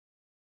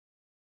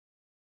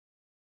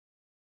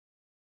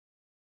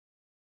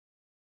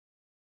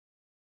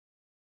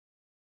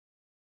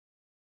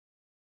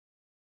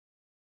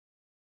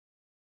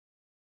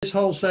This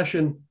whole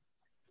session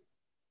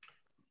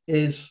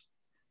is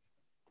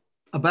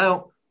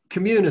about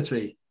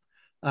community.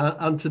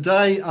 And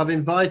today I've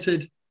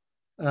invited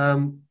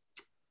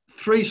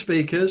three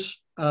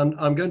speakers, and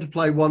I'm going to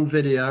play one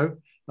video,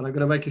 and I'm going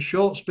to make a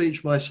short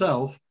speech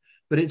myself,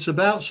 but it's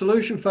about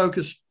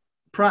solution-focused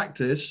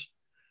practice,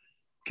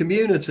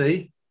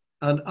 community,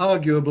 and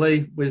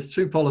arguably, with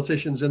two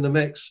politicians in the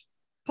mix,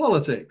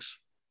 politics.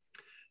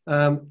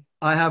 I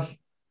have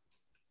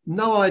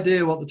no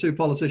idea what the two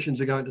politicians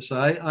are going to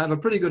say. I have a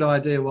pretty good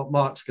idea what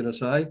Mark's going to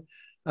say.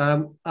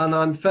 And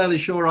I'm fairly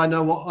sure I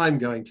know what I'm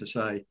going to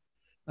say.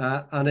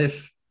 And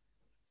if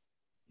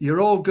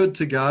you're all good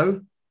to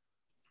go,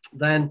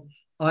 then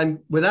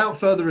without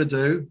further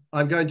ado,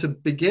 I'm going to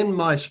begin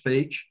my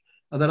speech,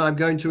 and then I'm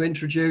going to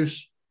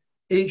introduce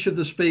each of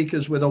the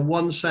speakers with a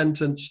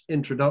one-sentence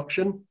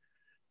introduction,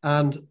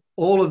 and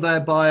all of their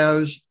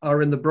bios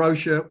are in the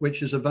brochure,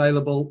 which is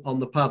available on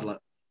the Padlet.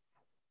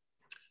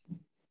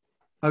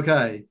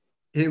 Okay,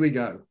 here we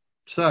go.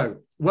 So,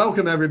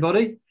 welcome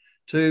everybody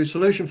to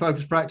Solution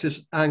Focused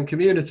Practice and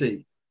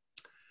Community.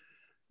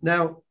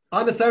 Now,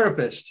 I'm a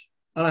therapist,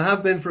 and I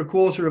have been for a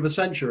quarter of a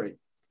century.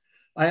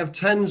 I have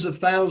tens of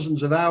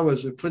thousands of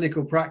hours of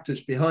clinical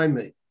practice behind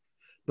me,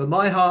 but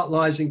my heart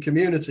lies in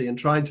community and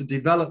trying to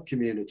develop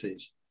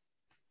communities.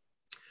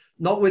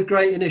 Not with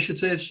great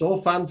initiatives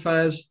or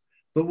fanfares,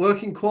 but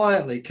working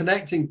quietly,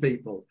 connecting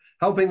people,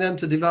 helping them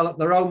to develop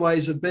their own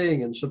ways of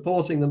being and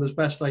supporting them as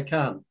best I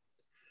can.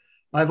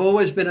 I've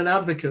always been an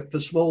advocate for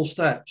small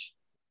steps.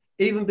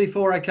 Even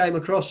before I came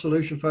across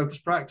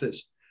solution-focused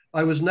practice,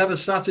 I was never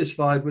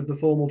satisfied with the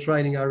formal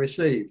training I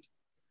received.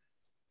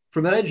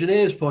 From an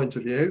engineer's point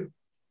of view,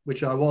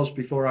 which I was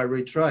before I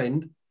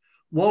retrained,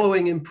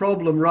 wallowing in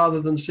problem rather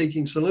than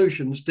seeking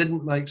solutions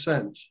didn't make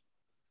sense.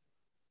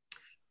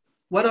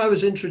 When I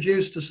was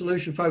introduced to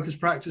solution-focused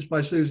practice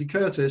by Susie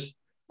Curtis,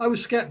 I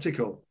was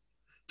skeptical.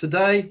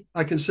 Today,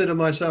 I consider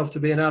myself to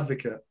be an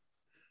advocate.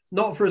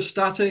 Not for a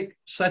static,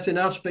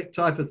 set-in-aspect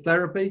type of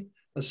therapy,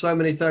 as so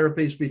many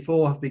therapies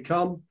before have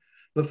become,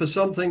 but for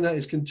something that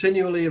is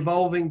continually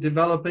evolving,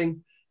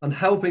 developing, and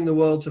helping the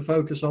world to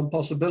focus on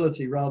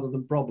possibility rather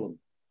than problem.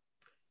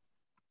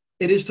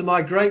 It is to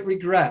my great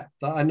regret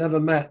that I never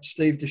met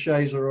Steve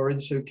DeShazer or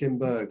Insoo Kim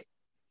Berg.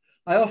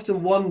 I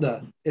often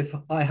wonder if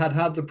I had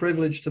had the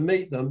privilege to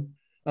meet them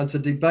and to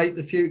debate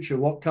the future,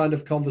 what kind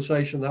of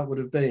conversation that would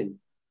have been.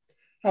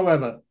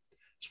 However,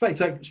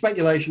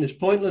 speculation is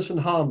pointless and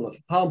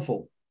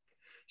harmful.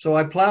 So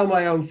I plow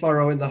my own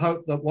furrow in the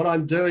hope that what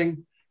I'm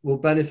doing will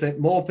benefit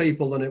more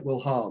people than it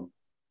will harm.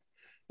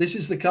 This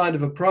is the kind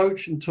of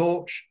approach and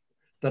torch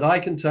that I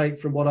can take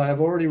from what I have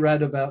already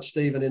read about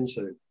Steve and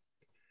Insoo.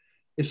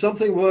 If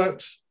something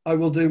works, I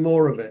will do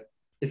more of it.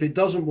 If it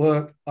doesn't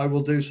work, I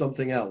will do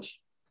something else.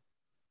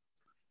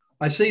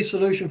 I see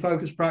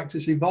solution-focused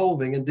practice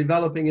evolving and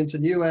developing into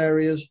new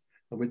areas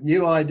and with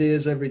new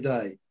ideas every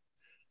day.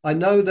 I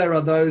know there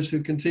are those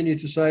who continue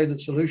to say that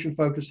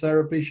solution-focused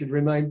therapy should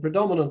remain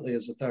predominantly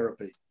as a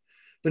therapy,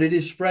 but it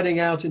is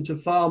spreading out into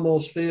far more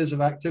spheres of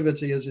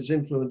activity as its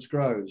influence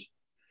grows.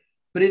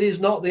 But it is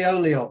not the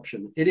only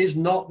option. It is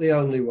not the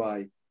only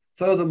way.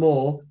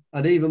 Furthermore,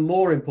 and even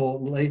more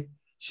importantly,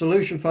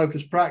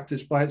 solution-focused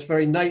practice by its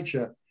very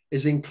nature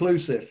is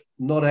inclusive,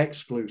 not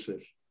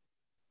exclusive.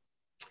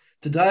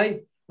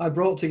 Today, I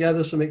brought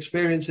together some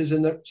experiences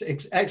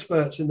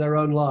experts in their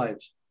own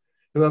lives,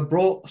 who have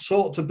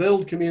sought to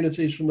build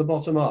communities from the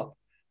bottom up,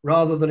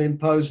 rather than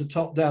impose a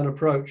top-down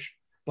approach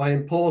by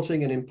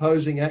importing and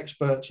imposing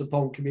experts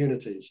upon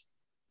communities.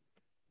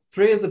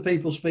 Three of the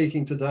people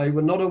speaking today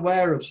were not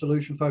aware of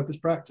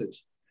solution-focused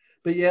practice,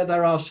 but yet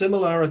there are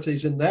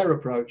similarities in their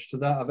approach to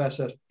that of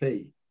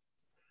SFP.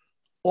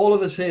 All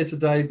of us here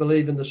today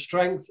believe in the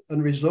strength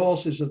and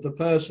resources of the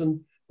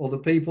person or the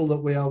people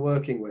that we are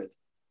working with.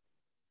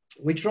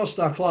 We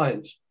trust our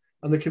clients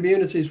and the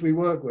communities we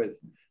work with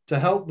to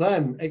help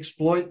them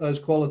exploit those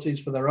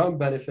qualities for their own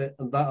benefit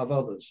and that of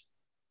others.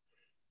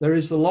 This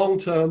is the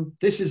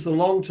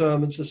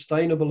long-term and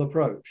sustainable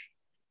approach.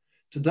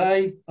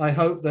 Today, I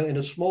hope that in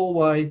a small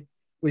way,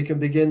 we can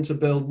begin to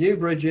build new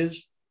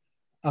bridges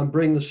and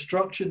bring the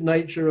structured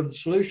nature of the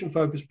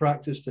solution-focused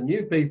practice to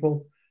new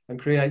people and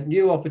create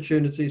new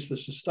opportunities for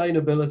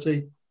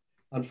sustainability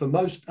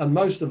and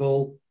most of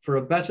all, for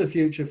a better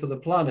future for the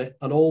planet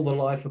and all the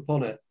life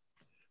upon it.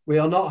 We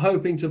are not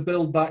hoping to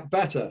build back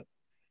better.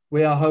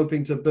 We are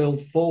hoping to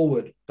build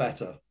forward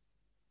better.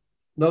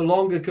 No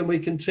longer can we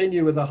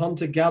continue with a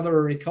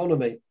hunter-gatherer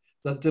economy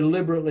that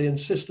deliberately and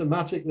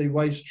systematically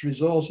wastes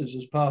resources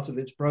as part of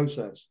its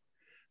process.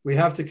 We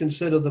have to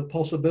consider the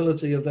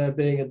possibility of there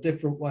being a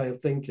different way of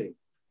thinking.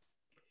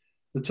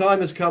 The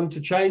time has come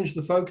to change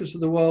the focus of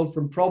the world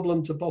from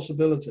problem to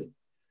possibility.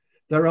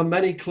 There are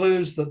many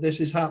clues that this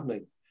is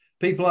happening.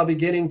 People are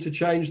beginning to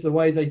change the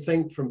way they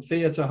think from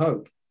fear to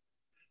hope.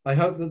 I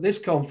hope that this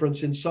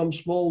conference, in some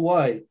small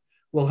way,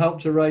 will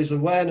help to raise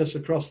awareness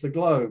across the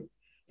globe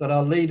that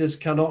our leaders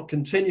cannot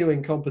continue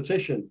in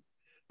competition,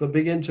 but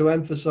begin to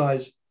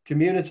emphasize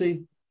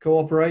community,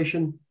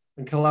 cooperation,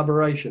 and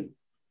collaboration.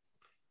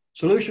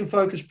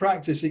 Solution-focused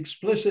practice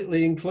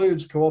explicitly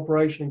includes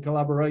cooperation and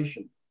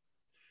collaboration.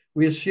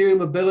 We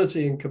assume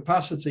ability and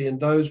capacity in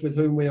those with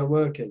whom we are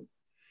working.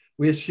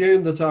 We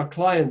assume that our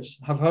clients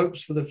have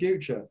hopes for the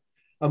future,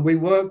 and we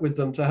work with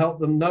them to help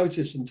them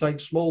notice and take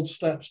small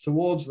steps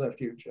towards their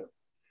future.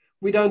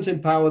 We don't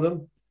empower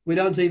them. We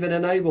don't even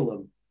enable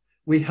them.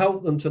 We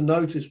help them to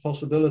notice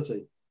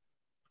possibility.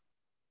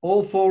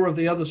 All four of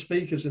the other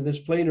speakers in this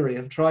plenary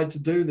have tried to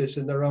do this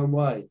in their own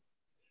way.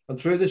 And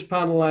through this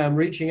panel, I am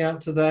reaching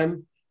out to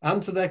them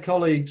and to their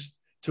colleagues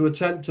to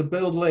attempt to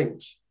build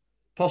links,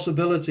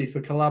 possibility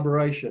for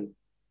collaboration,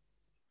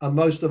 and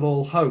most of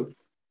all, hope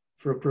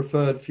for a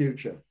preferred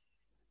future.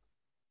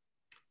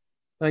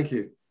 Thank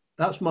you.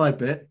 That's my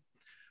bit.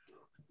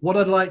 What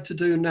I'd like to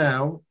do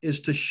now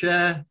is to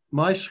share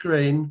my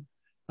screen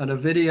and a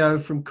video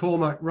from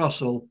Cormac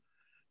Russell,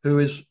 who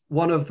is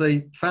one of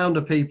the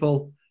founder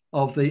people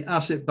of the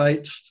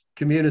Asset-Based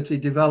Community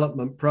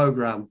Development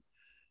Program.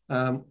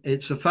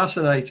 It's a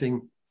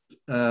fascinating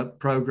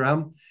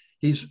program.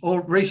 He's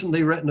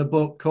recently written a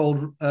book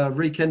called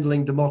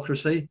Rekindling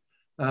Democracy.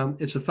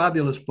 It's a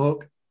fabulous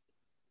book.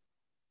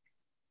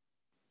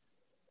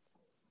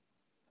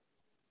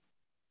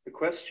 The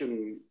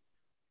question,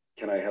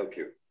 can I help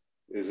you,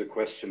 is a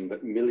question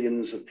that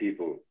millions of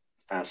people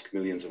ask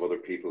millions of other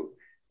people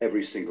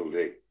every single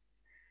day.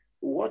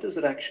 What does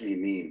it actually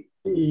mean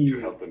to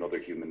help another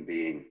human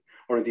being,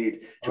 or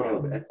indeed to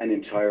help an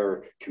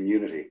entire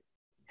community?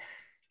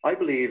 I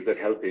believe that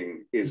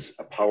helping is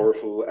a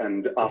powerful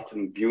and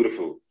often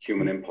beautiful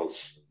human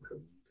impulse.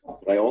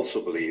 But I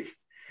also believe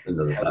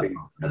that helping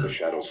has a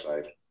shadow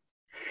side,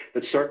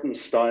 that certain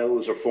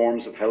styles or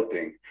forms of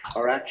helping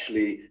are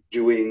actually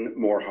doing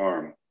more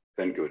harm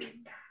than good.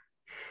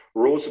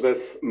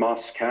 Rosabeth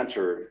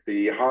Moss-Kanter,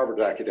 the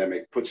Harvard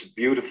academic, puts it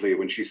beautifully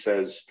when she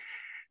says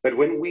that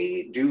when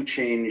we do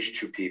change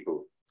to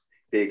people,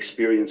 they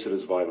experience it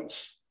as violence.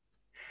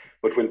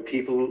 But when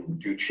people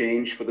do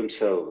change for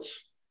themselves,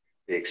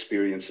 they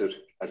experience it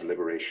as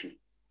liberation.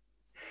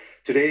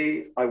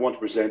 Today, I want to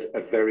present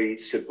a very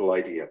simple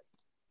idea.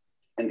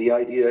 And the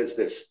idea is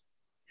this: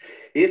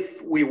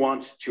 if we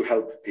want to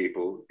help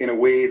people in a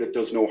way that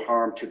does no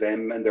harm to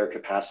them and their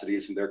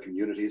capacities and their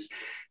communities,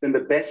 then the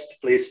best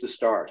place to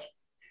start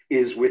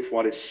is with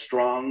what is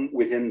strong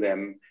within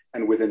them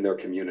and within their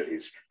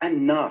communities,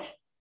 and not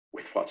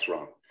with what's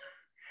wrong.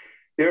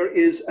 There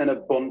is an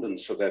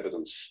abundance of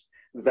evidence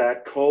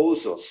that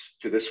calls us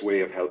to this way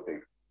of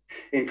helping,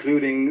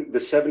 including the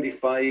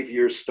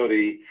 75-year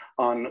study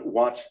on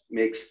what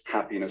makes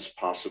happiness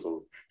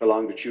possible, the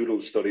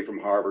longitudinal study from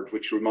Harvard,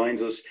 which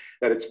reminds us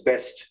that it's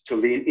best to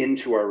lean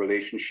into our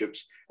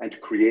relationships and to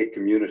create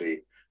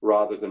community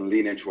rather than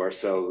lean into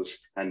ourselves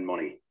and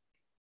money.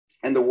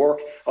 And the work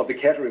of the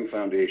Kettering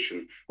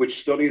Foundation,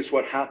 which studies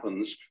what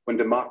happens when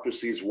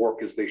democracies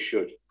work as they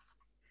should.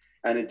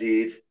 And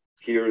indeed,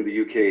 here in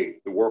the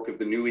UK, the work of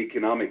the New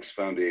Economics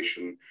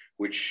Foundation,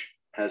 which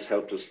has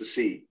helped us to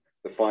see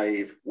the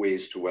 5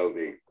 ways to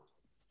well-being.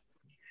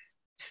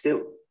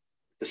 Still,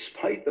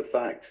 despite the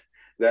fact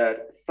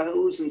that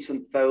thousands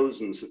and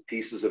thousands of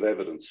pieces of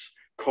evidence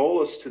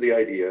call us to the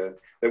idea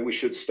that we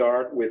should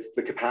start with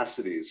the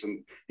capacities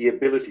and the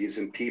abilities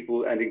in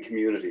people and in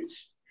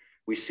communities,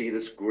 we see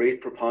this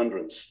great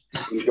preponderance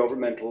in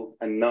governmental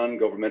and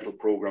non-governmental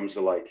programs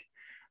alike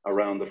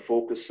around the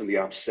focus and the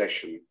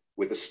obsession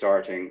with the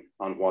starting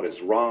on what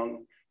is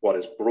wrong, what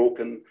is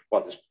broken,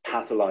 what is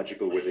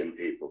pathological within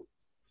people.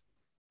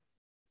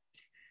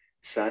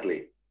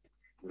 Sadly,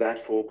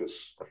 that focus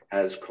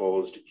has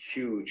caused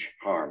huge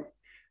harm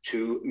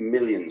to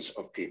millions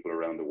of people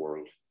around the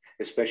world,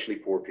 especially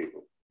poor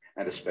people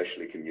and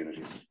especially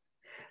communities.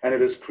 And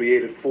it has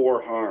created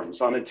 4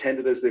 harms,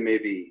 unintended as they may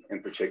be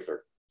in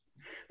particular.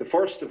 The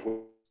first of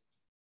which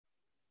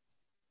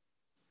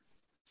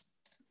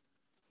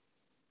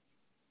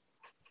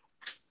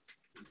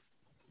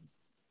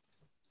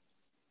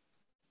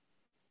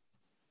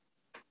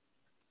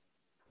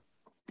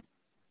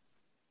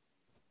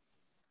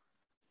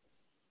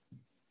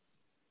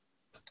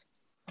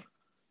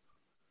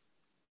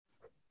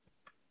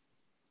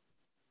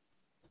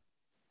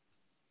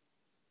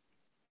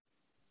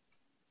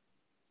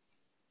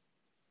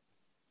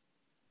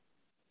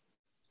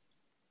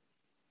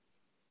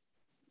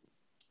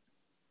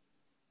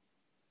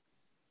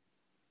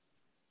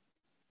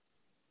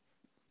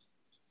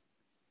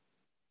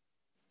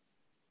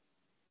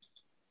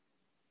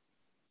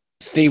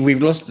Steve,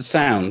 we've lost the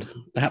sound.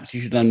 Perhaps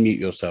you should unmute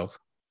yourself.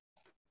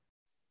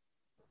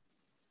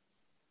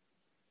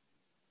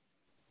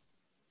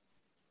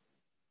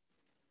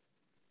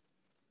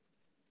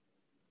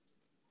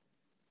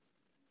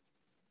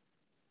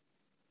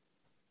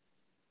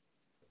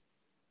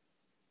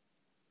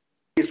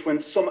 is when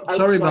some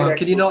Sorry, Mark,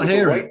 can you not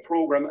hear the it? right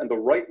program and the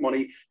right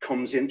money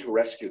comes in to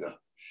rescue them.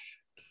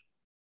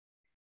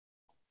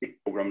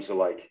 Programs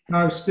alike.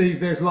 No, Steve,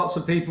 there's lots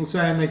of people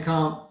saying they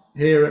can't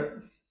hear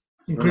it,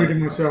 including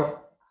myself.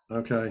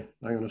 Okay,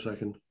 hang on a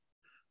second.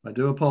 I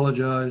do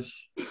apologize.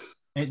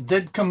 It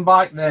did come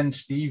back then,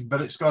 Steve,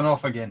 but it's gone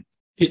off again.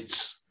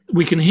 It's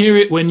We can hear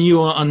it when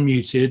you are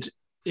unmuted.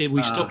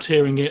 We stopped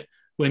hearing it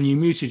when you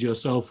muted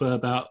yourself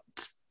about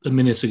a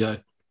minute ago.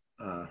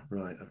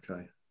 Right,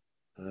 okay.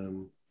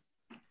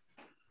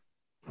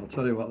 I'll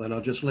tell you what then,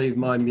 I'll just leave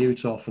my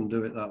mute off and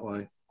do it that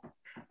way.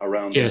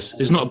 Around yes,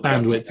 it's not a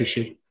bandwidth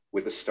issue.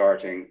 With the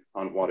starting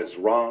on what is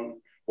wrong,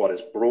 what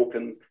is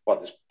broken,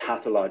 what is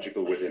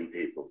pathological within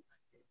people.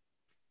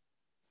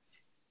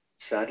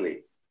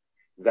 Sadly,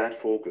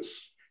 that focus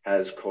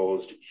has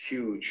caused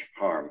huge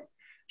harm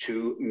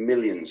to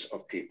millions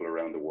of people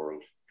around the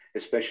world,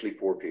 especially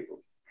poor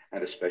people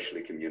and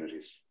especially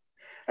communities.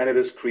 And it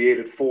has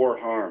created 4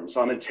 harms,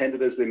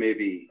 unintended as they may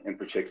be in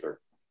particular.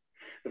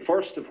 The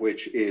first of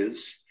which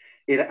is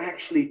it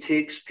actually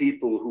takes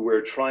people who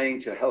we're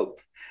trying to help,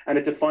 and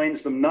it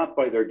defines them not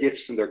by their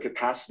gifts and their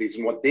capacities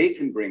and what they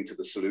can bring to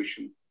the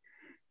solution,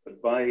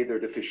 but by their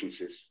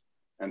deficiencies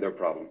and their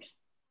problems.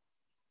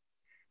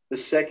 The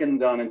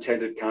second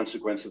unintended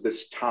consequence of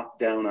this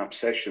top-down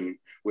obsession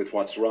with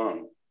what's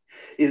wrong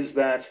is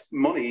that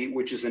money,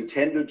 which is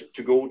intended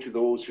to go to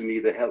those who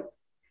need the help,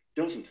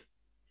 doesn't.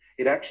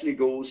 It actually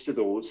goes to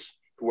those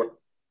who are...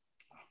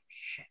 Oh,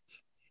 shit.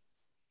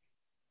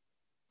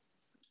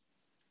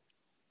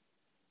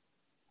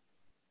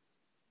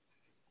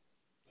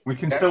 We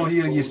can still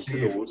hear you,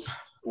 Steve. To those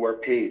who are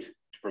paid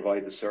to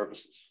provide the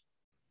services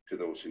to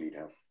those who need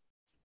help.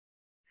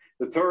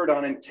 The third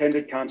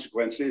unintended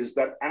consequence is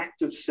that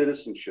active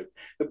citizenship,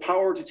 the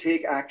power to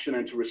take action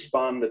and to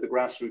respond at the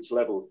grassroots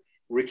level,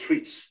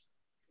 retreats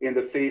in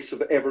the face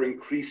of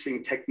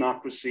ever-increasing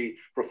technocracy,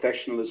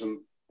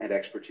 professionalism, and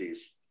expertise.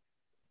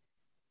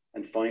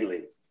 And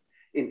finally,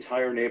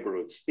 entire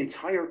neighborhoods,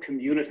 entire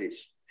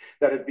communities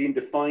that have been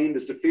defined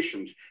as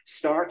deficient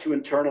start to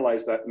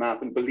internalize that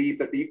map and believe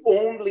that the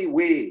only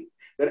way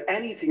that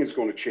anything is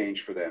going to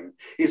change for them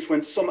is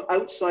when some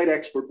outside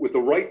expert with the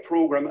right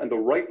program and the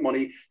right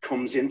money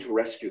comes in to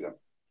rescue them.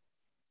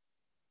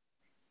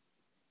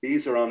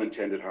 These are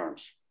unintended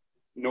harms.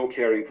 No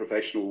caring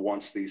professional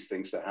wants these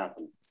things to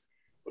happen,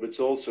 but it's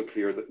also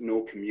clear that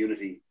no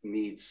community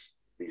needs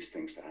these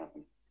things to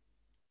happen.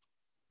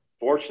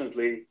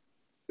 Fortunately,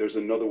 there's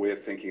another way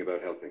of thinking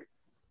about helping.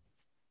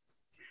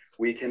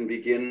 We can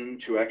begin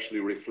to actually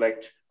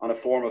reflect on a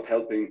form of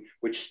helping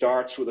which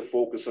starts with a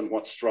focus on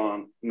what's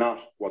strong, not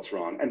what's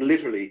wrong, and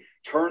literally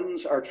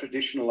turns our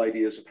traditional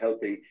ideas of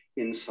helping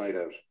inside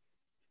out.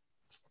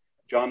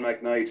 John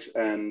McKnight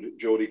and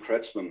Jody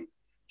Kretzmann,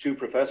 2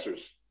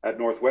 professors at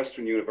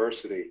Northwestern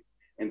University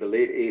in the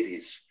late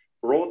 80s,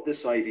 brought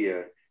this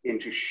idea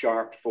into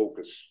sharp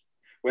focus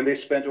when they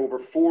spent over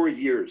 4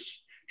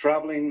 years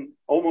traveling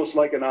almost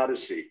like an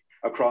odyssey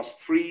across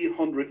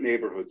 300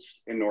 neighborhoods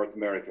in North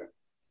America,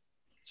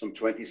 some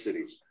 20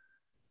 cities.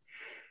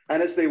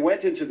 And as they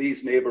went into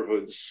these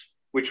neighborhoods,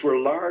 which were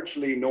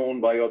largely known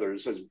by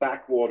others as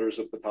backwaters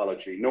of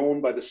pathology,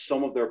 known by the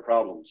sum of their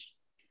problems,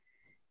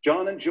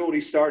 John and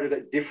Jody started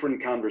a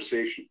different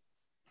conversation.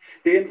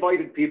 They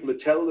invited people to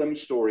tell them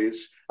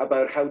stories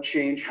about how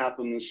change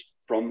happens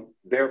from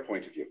their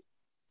point of view.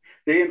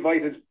 They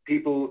invited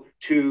people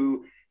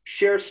to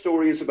share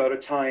stories about a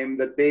time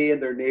that they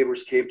and their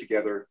neighbors came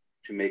together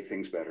to make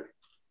things better.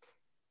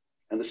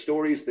 And the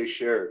stories they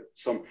shared,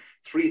 some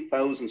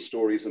 3,000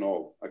 stories in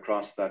all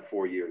across that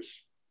 4 years,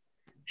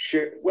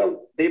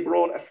 they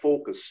brought a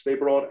focus, they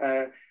brought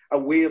a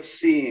way of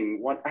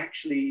seeing what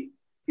actually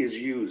is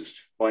used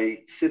by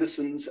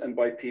citizens and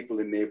by people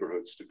in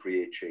neighborhoods to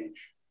create change.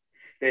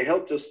 They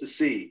helped us to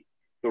see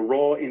the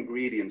raw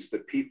ingredients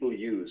that people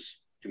use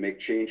to make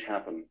change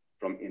happen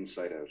from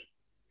inside out.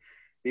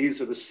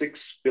 These are the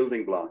 6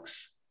 building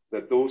blocks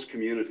that those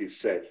communities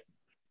said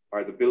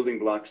are the building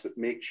blocks that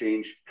make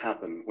change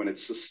happen when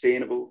it's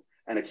sustainable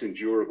and it's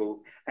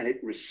endurable and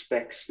it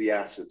respects the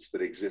assets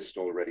that exist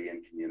already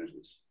in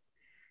communities.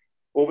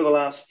 Over the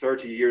last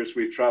 30 years,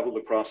 we've traveled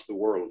across the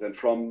world, and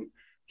from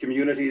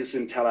communities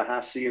in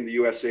Tallahassee in the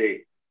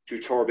USA to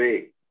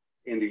Torbay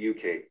in the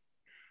UK,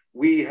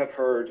 we have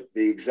heard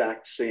the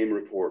exact same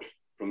report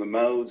from the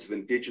mouths of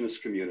Indigenous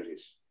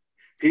communities,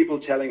 people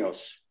telling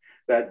us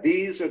that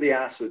these are the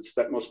assets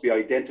that must be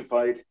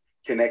identified,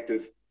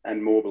 connected,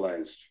 and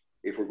mobilized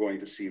if we're going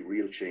to see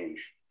real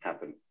change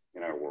happen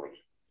in our world.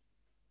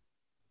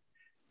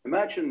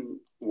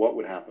 Imagine what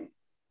would happen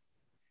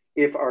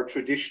if our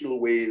traditional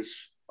ways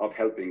of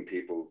helping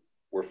people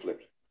were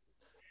flipped.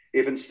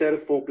 If instead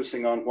of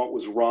focusing on what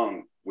was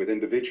wrong with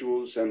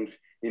individuals and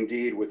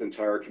indeed with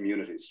entire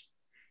communities,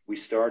 we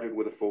started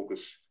with a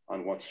focus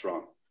on what's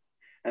strong.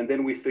 And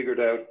then we figured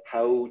out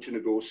how to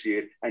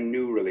negotiate a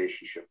new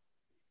relationship,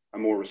 a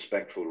more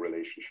respectful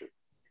relationship.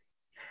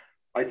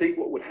 I think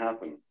what would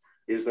happen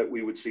is that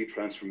we would see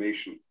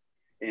transformation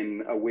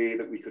in a way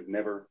that we could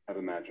never have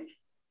imagined.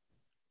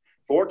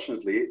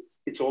 Fortunately,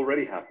 it's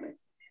already happening.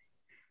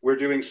 We're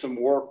doing some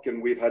work,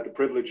 and we've had the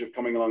privilege of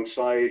coming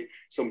alongside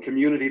some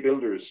community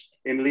builders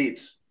in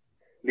Leeds.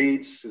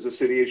 Leeds is a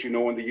city, as you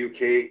know, in the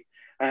UK.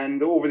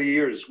 And over the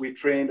years, we've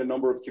trained a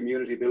number of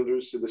community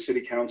builders in the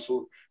city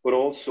council, but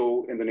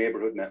also in the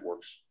neighborhood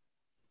networks.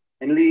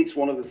 In Leeds,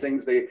 one of the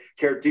things they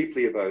care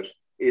deeply about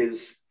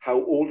is how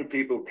older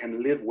people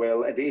can live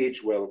well and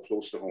age well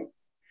close to home,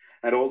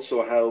 and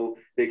also how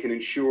they can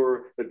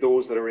ensure that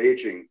those that are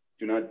aging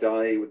do not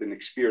die with an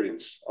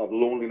experience of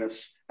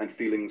loneliness and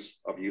feelings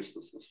of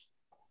uselessness.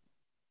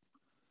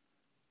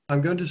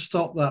 I'm going to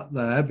stop that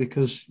there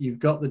because you've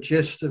got the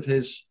gist of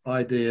his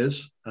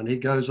ideas, and he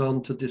goes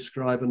on to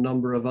describe a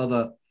number of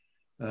other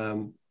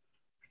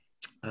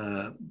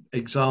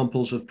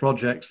examples of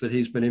projects that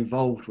he's been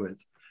involved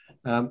with.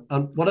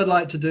 And what I'd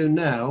like to do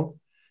now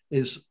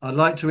is I'd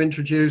like to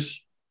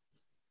introduce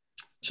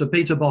Sir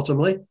Peter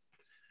Bottomley,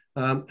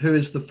 who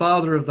is the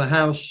father of the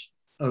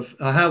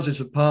Houses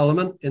of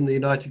Parliament in the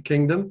United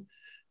Kingdom,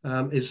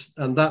 and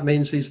that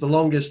means he's the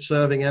longest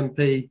serving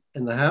MP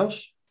in the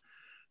House.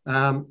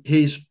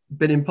 He's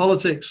been in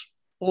politics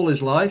all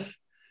his life.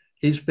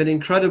 He's been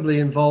incredibly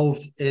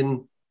involved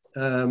in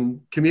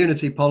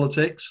community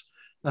politics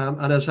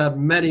and has had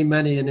many,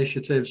 many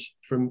initiatives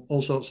from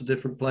all sorts of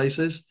different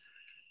places.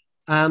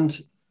 And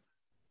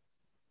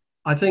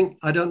I think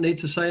I don't need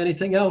to say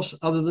anything else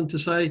other than to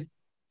say,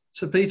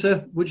 Sir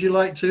Peter, would you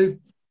like to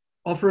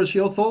offer us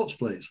your thoughts,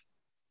 please?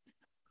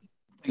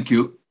 Thank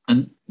you.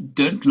 And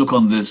don't look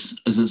on this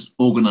as an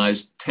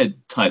organized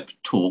TED-type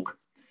talk.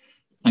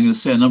 I'm going to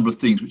say a number of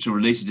things which are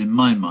related in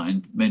my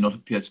mind, may not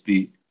appear to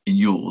be in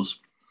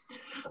yours.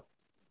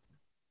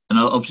 And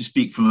I'll obviously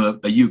speak from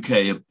a UK,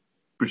 a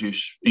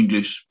British,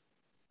 English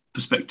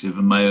perspective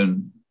and my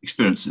own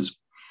experiences.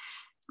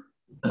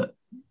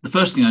 The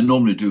first thing I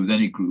normally do with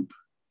any group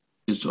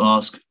is to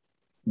ask,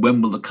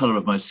 when will the colour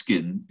of my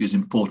skin be as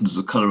important as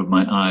the colour of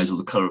my eyes or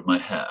the colour of my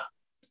hair?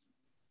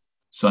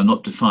 So I'm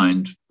not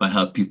defined by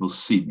how people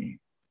see me.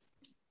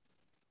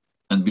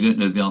 And we don't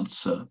know the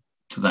answer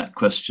to that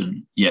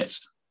question yet.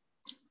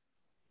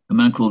 A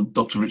man called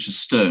Dr. Richard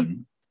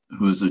Stone,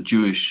 who is a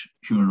Jewish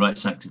human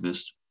rights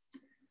activist,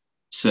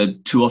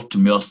 said, too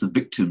often we ask the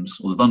victims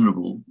or the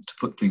vulnerable to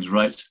put things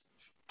right.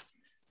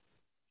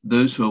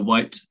 Those who are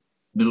white,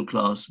 middle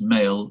class,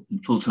 male,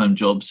 in full-time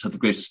jobs have the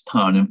greatest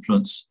power and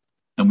influence,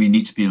 and we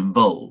need to be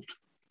involved.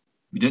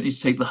 We don't need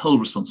to take the whole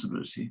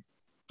responsibility.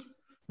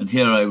 And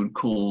here I would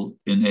call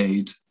in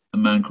aid a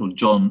man called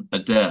John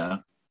Adair,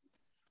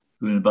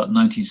 who in about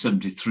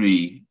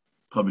 1973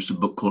 published a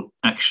book called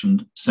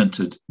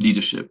Action-Centered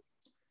Leadership,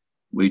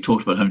 where he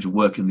talked about having to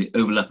work in the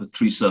overlap of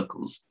three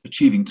circles: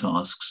 achieving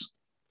tasks,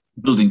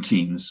 building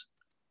teams,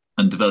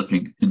 and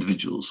developing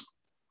individuals.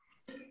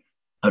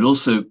 I'd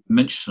also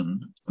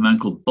mention a man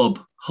called Bob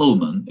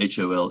Holman,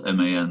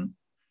 Holman,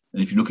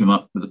 and if you look him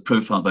up with a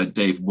profile by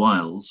Dave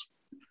Wiles,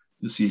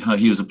 you'll see how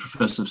he was a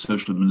professor of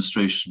social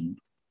administration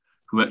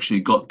who actually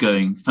got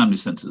going family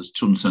centres,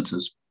 children's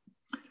centres.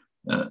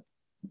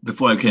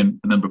 Before I became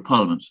a member of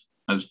Parliament,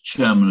 I was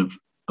chairman of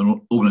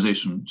an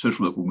organisation,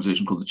 social work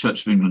organisation called the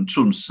Church of England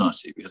Children's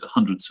Society. We had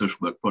 100 social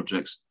work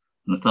projects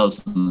and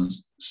 1,000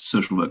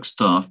 social work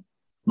staff,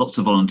 lots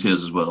of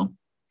volunteers as well.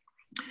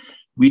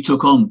 We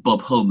took on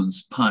Bob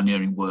Holman's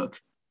pioneering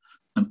work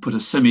and put a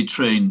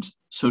semi-trained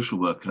social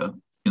worker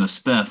in a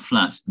spare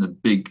flat in a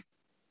big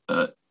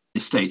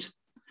estate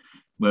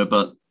where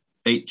about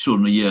 8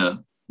 children a year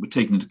were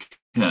taken into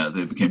care.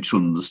 They became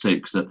children of the state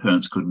because their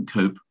parents couldn't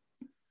cope.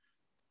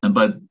 And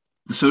by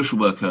the social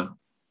worker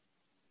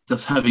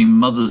just having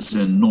mothers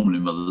in, normally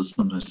mothers,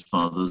 sometimes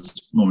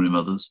fathers, normally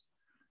mothers,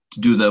 to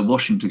do their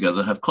washing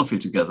together, have coffee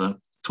together,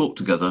 talk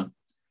together,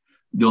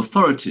 the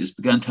authorities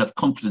began to have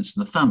confidence in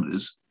the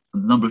families,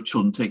 and the number of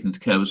children taken into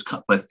care was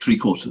cut by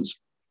 3/4.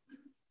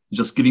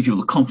 Just giving people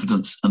the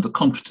confidence and the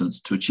competence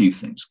to achieve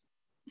things.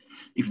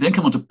 If you then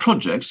come on to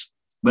projects,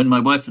 when my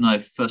wife and I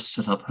first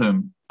set up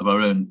home of our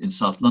own in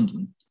South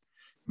London,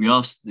 we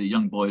asked the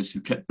young boys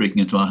who kept breaking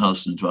into our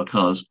house and into our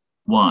cars,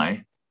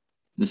 why?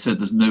 They said,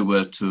 there's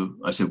nowhere to,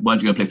 I said, why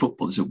do you go and play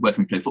football? They said, where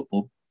can we play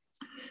football?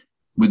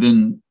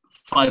 Within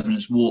 5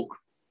 minutes walk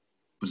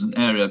was an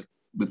area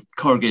with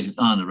corrugated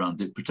iron around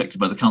it, protected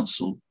by the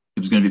council. It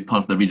was going to be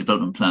part of the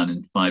redevelopment plan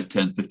in 5,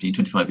 10, 15,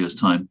 25 years'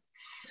 time.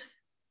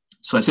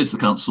 So I said to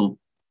the council,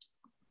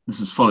 this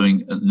is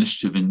following an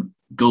initiative in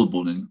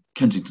Goulburn in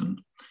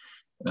Kensington,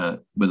 where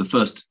the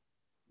first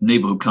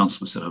neighbourhood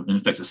council was set up, in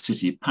effect a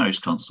city parish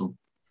council.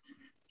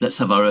 Let's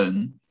have our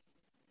own.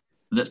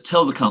 Let's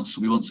tell the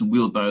council we want some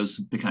wheelbarrows,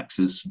 some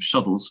pickaxes, some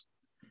shovels.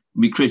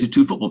 We created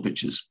 2 football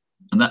pitches,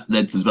 and that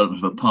led to the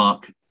development of a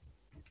park,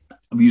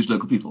 and we used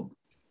local people.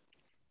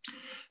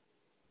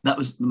 That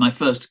was my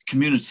first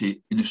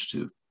community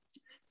initiative.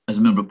 As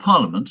a member of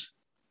Parliament,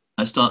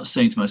 I start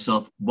saying to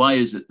myself, why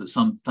is it that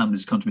some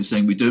families come to me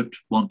saying we don't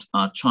want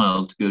our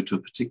child to go to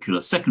a particular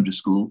secondary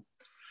school?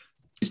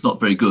 It's not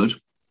very good.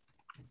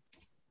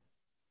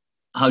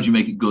 How do you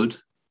make it good?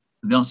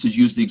 And the answer is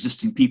use the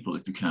existing people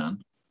if you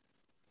can.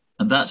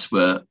 And that's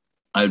where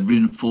I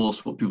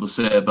reinforce what people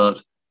say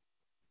about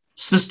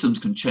systems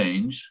can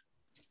change,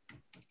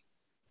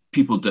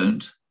 people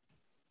don't.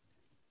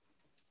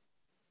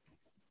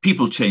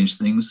 People change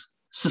things,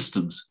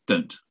 systems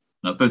don't.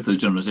 Now, both those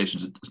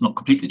generalizations, it's not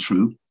completely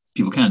true.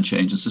 People can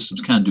change and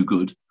systems can do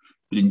good.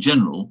 But in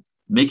general,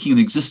 making an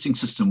existing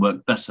system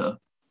work better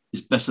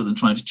is better than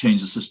trying to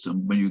change the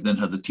system when you then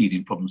have the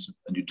teething problems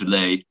and you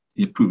delay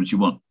the improvements you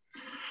want.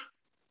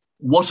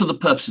 What are the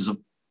purposes of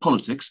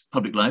politics,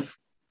 public life?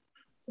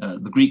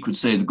 The Greek would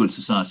say the good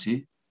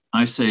society.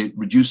 I say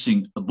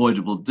reducing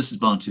avoidable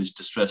disadvantage,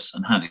 distress,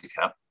 and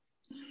handicap,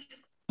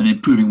 and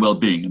improving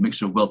well-being, a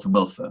mixture of wealth and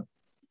welfare.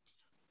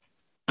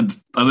 And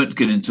I won't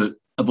get into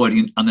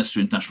avoiding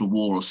unnecessary international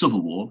war or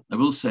civil war. I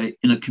will say,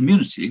 in a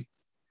community,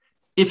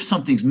 if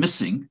something's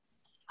missing,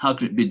 how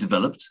can it be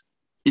developed?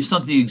 If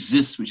something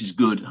exists which is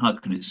good, how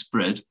can it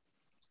spread?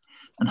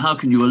 And how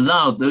can you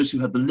allow those who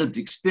have the lived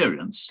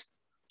experience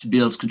to be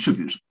able to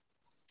contribute?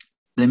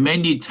 They may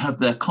need to have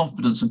their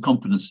confidence and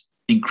competence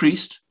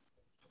increased,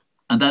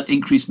 and that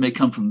increase may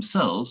come from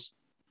themselves,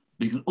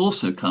 but it can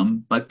also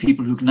come by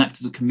people who can act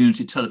as a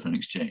community telephone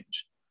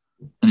exchange.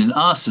 And in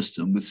our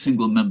system, with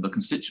single member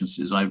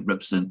constituencies, I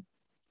represent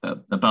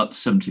about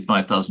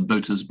 75,000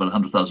 voters, about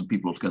 100,000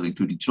 people altogether,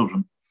 including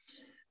children.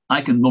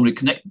 I can normally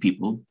connect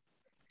people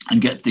and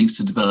get things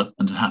to develop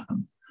and to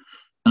happen.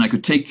 And I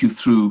could take you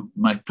through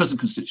my present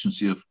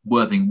constituency of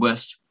Worthing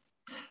West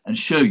and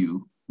show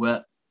you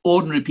where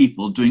ordinary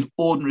people doing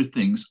ordinary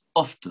things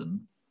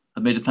often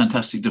have made a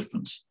fantastic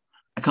difference.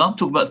 I can't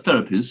talk about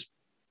therapies,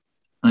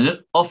 and I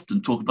don't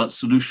often talk about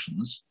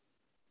solutions,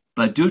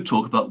 but I do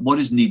talk about what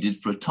is needed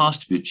for a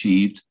task to be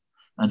achieved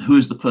and who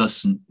is the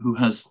person who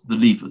has the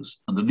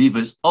levers. And the lever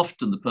is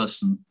often the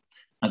person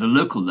at a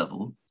local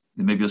level.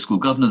 There may be a school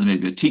governor, there may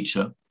be a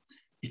teacher.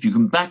 If you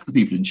can back the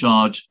people in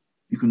charge,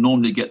 you can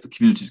normally get the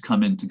community to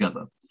come in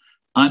together.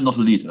 I'm not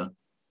a leader,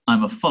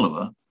 I'm a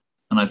follower,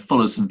 and I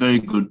follow some very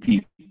good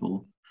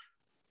people.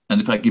 And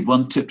if I give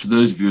one tip to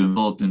those of you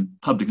involved in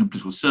public and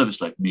political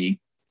service like me,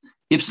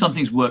 if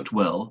something's worked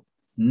well,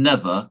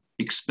 never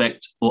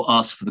expect or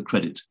ask for the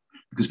credit,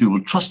 because people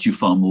will trust you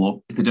far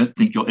more if they don't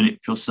think you're in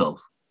it for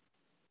yourself.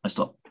 I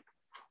stop.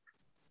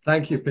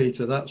 Thank you,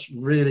 Peter. That's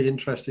really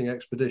interesting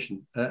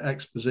exposition.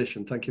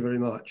 Thank you very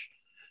much.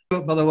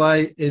 By the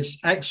way, is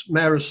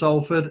ex-Mayor of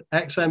Salford,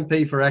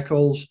 ex-MP for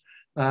Eccles,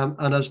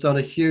 and has done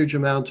a huge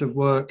amount of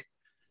work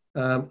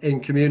in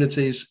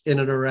communities in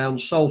and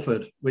around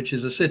Salford, which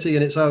is a city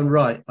in its own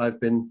right, I've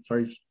been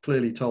very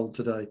clearly told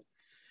today.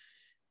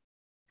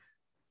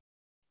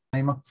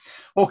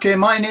 Okay,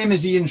 my name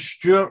is Ian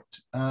Stewart.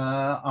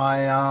 I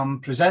am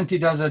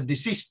presented as a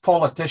deceased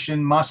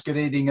politician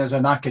masquerading as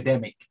an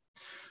academic.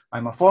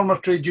 I'm a former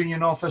trade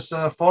union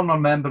officer, former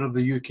member of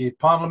the UK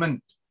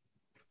Parliament,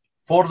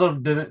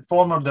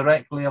 former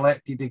directly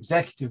elected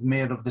executive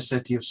mayor of the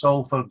city of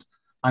Salford.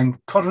 I'm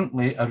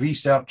currently a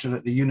researcher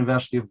at the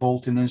University of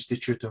Bolton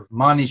Institute of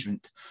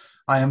Management.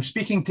 I am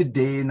speaking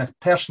today in a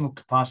personal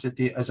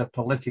capacity as a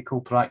political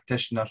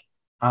practitioner,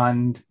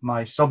 and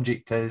my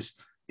subject is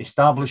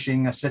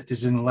establishing a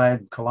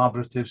citizen-led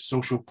collaborative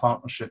social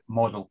partnership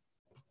model.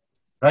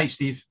 Right,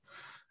 Steve?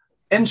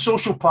 In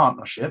social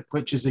partnership,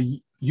 which is a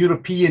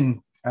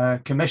European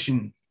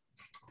Commission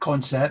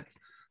concept,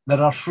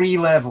 there are 3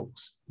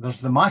 levels. There's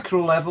the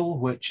macro level,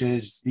 which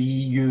is the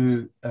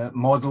EU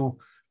model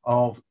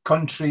of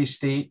country,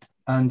 state,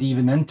 and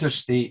even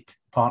interstate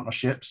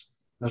partnerships.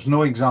 There's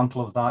no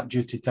example of that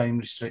due to time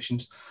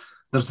restrictions.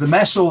 There's the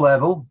meso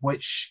level,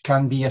 which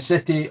can be a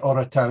city or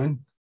a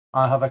town.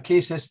 I have a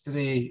case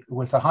history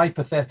with a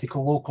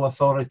hypothetical local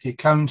authority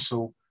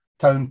council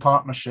town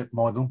partnership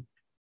model.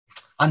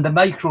 And the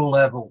micro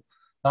level,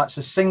 that's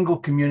a single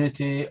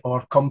community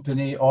or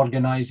company,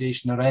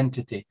 organisation or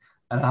entity.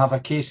 And I have a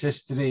case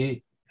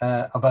history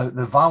about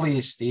the Valley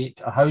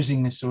Estate, a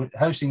housing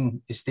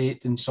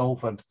estate in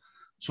Salford,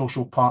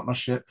 social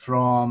partnership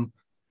from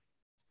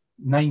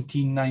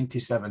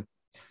 1997.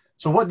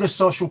 So what does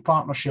social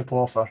partnership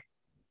offer?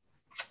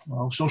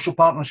 Well, social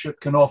partnership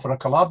can offer a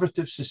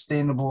collaborative,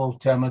 sustainable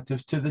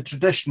alternative to the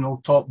traditional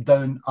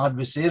top-down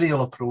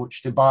adversarial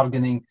approach to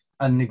bargaining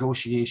and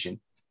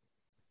negotiation.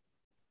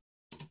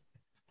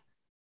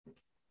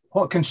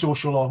 What can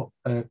social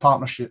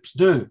partnerships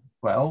do?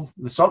 Well,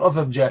 the sort of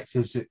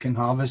objectives it can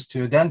have is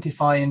to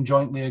identify and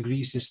jointly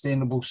agree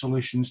sustainable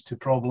solutions to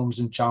problems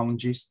and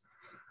challenges,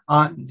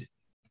 and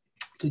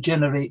to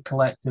generate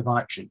collective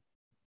action.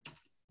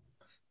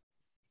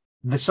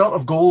 The sort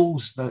of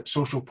goals that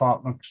social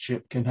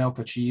partnership can help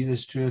achieve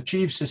is to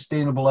achieve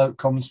sustainable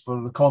outcomes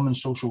for the common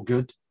social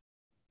good,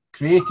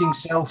 creating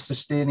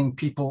self-sustaining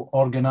people,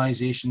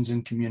 organisations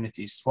and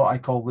communities, what I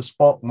call the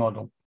SPOC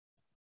model.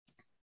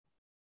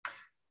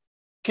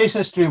 Case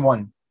history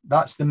 1,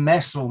 that's the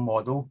MESO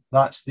model,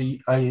 that's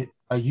a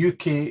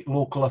UK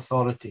local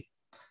authority.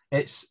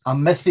 It's a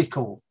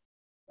mythical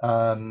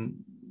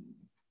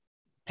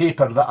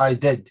paper that I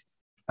did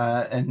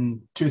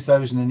in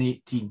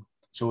 2018.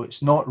 So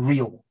it's not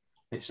real,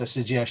 it's a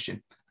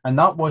suggestion. And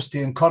that was to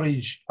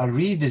encourage a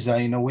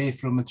redesign away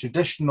from a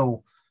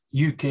traditional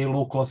UK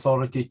local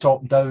authority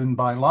top-down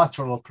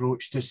bilateral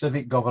approach to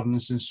civic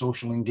governance and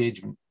social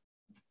engagement.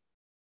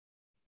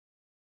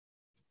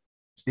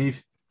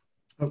 Steve?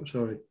 Oh,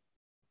 sorry.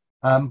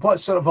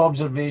 What sort of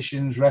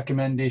observations,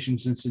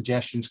 recommendations and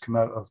suggestions come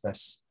out of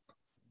this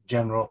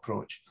general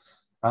approach?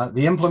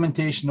 The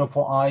implementation of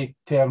what I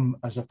term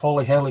as a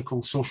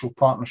polyhelical social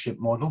partnership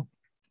model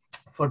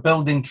for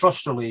building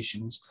trust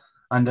relations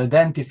and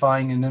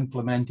identifying and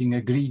implementing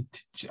agreed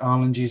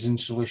challenges and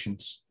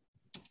solutions.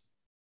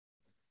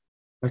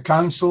 The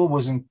Council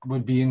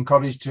would be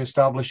encouraged to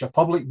establish a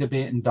public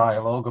debate and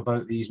dialogue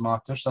about these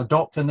matters,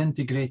 adopt an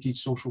integrated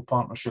social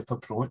partnership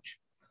approach,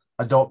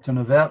 adopt an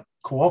overt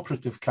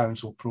cooperative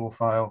council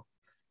profile,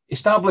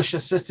 establish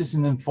a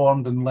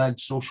citizen-informed and led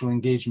social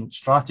engagement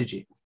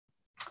strategy,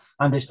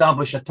 and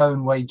establish a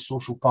town-wide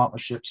social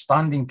partnership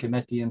standing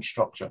committee and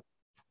structure.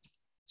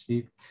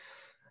 Steve?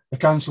 The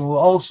Council will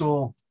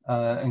also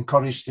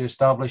encourage to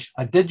establish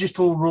a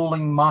digital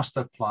rolling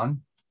master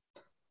plan,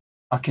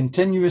 a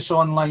continuous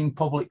online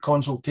public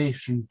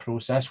consultation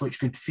process which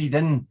could feed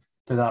in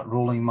to that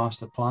rolling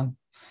master plan,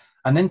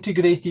 an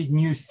integrated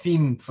new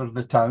theme for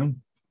the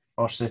town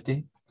or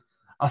city,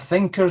 a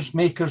thinkers,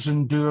 makers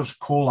and doers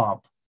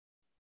collab.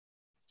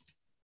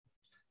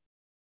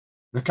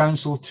 The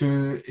Council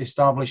to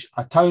establish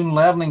a town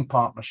learning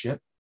partnership,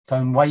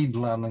 town-wide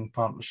learning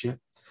partnership,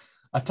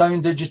 a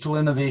town digital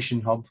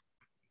innovation hub,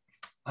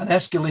 an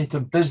escalator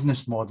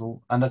business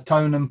model and a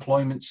town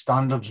employment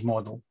standards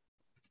model.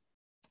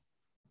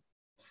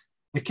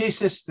 The case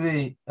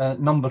history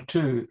number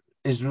 2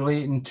 is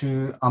relating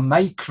to a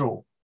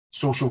micro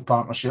social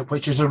partnership,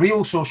 which is a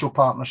real social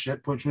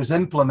partnership which was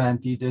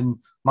implemented in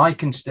my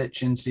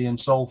constituency in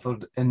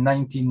Salford in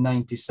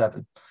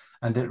 1997,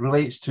 and it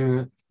relates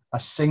to a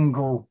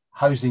single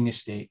housing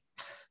estate.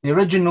 The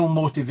original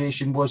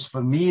motivation was,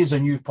 for me as a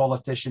new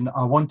politician,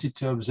 I wanted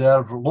to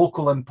observe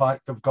local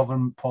impact of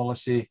government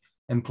policy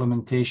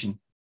implementation.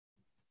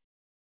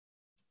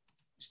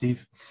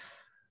 Steve?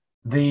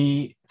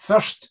 The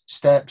first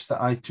steps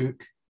that I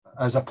took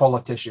as a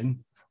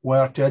politician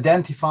were to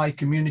identify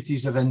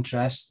communities of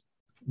interest,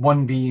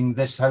 one being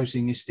this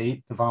housing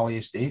estate, the Valley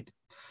Estate,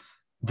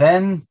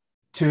 then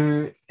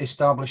to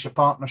establish a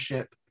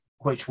partnership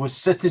which was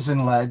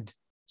citizen-led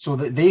so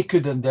that they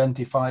could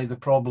identify the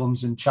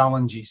problems and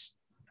challenges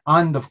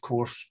and, of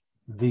course,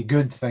 the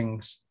good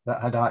things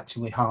that had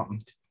actually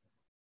happened.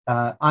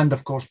 And,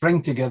 of course,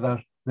 bring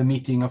together the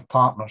meeting of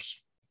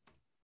partners.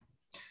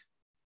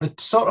 The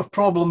sort of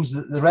problems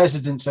that the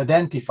residents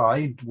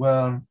identified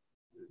were,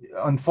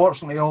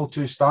 unfortunately, all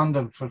too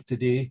standard for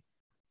today: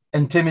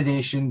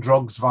 intimidation,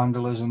 drugs,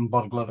 vandalism,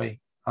 burglary,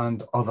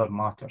 and other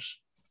matters.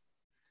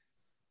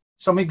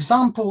 Some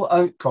example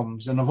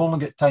outcomes, and I've only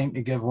got time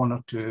to give one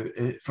or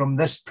two, from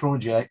this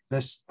project,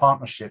 this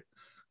partnership,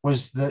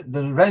 was that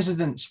the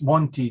residents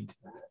wanted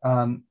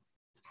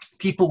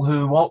people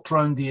who walked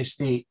around the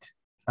estate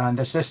and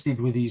assisted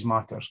with these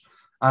matters.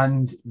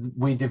 And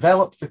we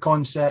developed the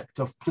concept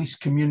of police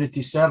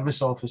community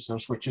service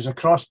officers, which is a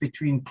cross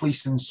between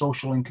police and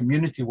social and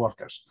community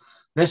workers.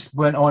 This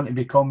went on to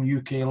become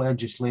UK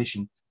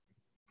legislation.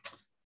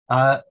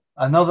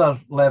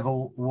 Another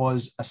level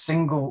was a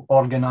single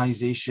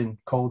organisation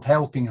called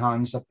Helping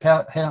Hands,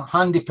 a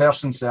handy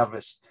person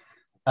service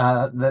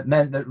that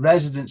meant that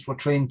residents were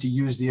trained to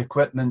use the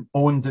equipment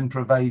owned and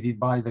provided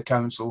by the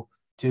council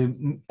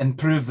to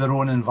improve their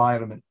own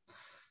environment.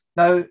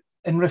 Now,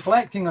 in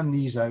reflecting on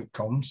these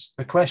outcomes,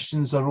 the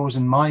questions arose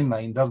in my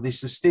mind: are they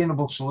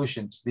sustainable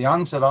solutions? The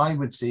answer, I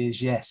would say,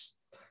 is yes.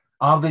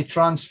 Are they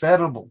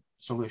transferable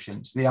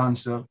solutions? The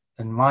answer,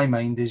 in my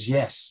mind, is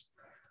yes.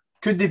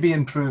 Could they be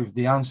improved?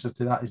 The answer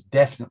to that is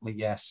definitely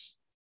yes.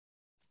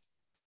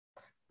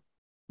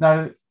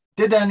 Now,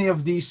 did any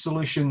of these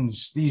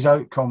solutions, these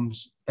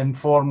outcomes,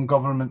 inform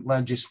government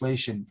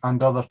legislation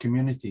and other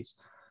communities?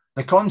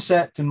 The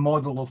concept and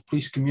model of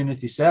police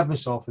community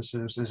service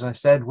officers, as I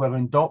said, were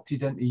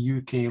adopted into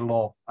UK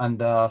law, and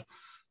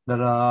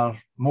there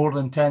are more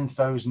than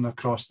 10,000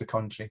 across the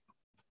country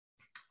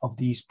of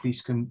these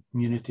police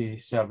community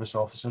service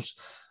officers.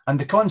 And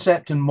the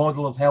concept and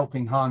model of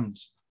Helping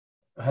Hands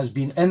has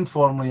been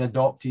informally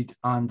adopted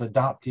and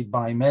adapted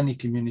by many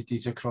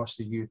communities across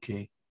the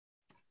UK.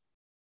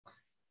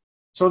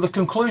 So the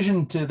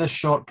conclusion to this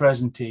short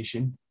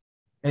presentation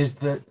is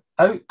that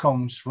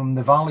outcomes from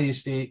the Valley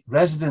Estate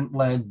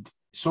resident-led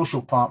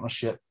social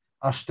partnership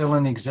are still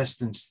in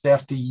existence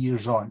 30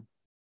 years on.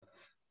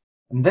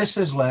 And this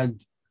has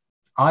led,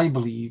 I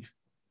believe,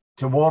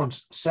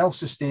 towards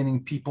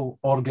self-sustaining people,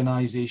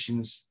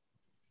 organisations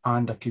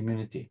and a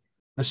community,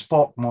 the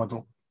SPOC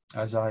model,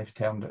 as I've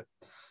termed it.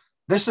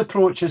 This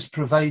approach has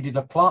provided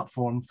a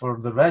platform for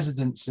the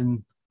residents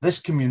in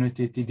this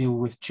community to deal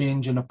with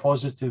change in a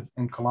positive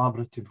and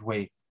collaborative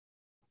way.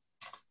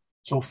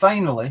 So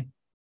finally,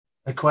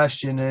 the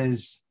question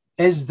is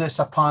this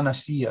a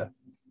panacea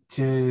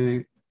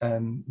to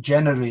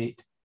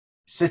generate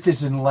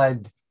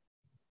citizen-led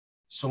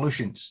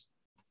solutions?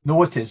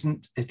 No, it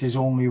isn't. It is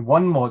only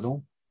one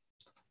model.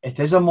 It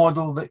is a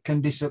model that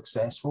can be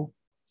successful.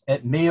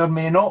 It may or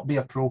may not be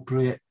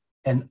appropriate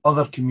in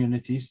other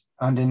communities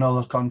and in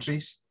other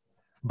countries,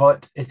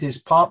 but it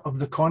is part of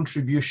the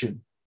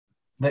contribution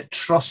that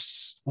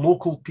trusts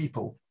local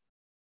people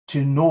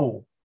to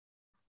know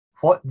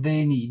what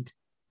they need,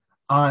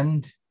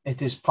 and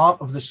it is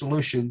part of the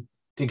solution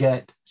to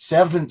get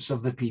servants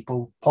of the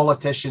people,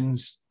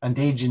 politicians and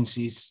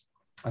agencies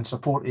and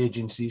support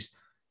agencies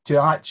to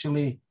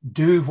actually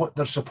do what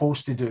they're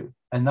supposed to do,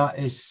 and that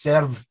is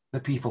serve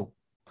the people,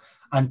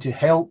 and to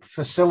help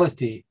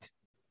facilitate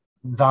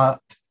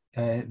that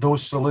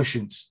those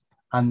solutions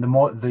and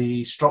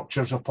the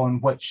structures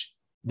upon which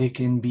they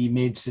can be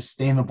made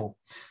sustainable.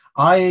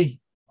 I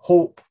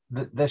hope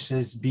that this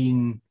has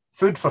been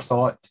food for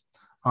thought.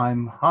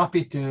 I'm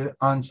happy to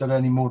answer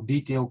any more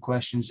detailed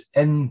questions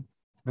in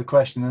the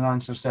question and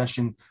answer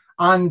session,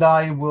 and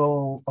I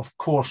will, of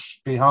course,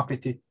 be happy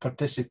to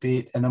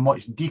participate in a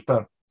much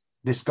deeper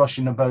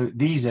discussion about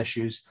these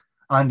issues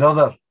and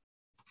other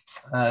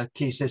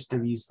case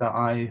histories that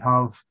I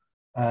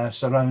have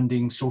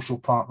surrounding social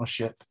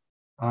partnership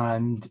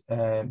and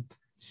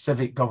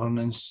civic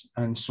governance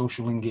and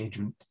social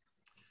engagement.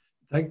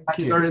 Thank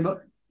you very much.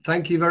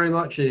 Thank you very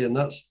much, Ian.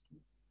 That's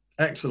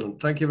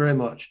excellent. Thank you very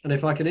much. And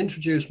if I can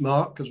introduce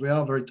Mark, because we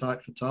are very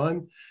tight for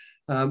time.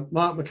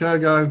 Mark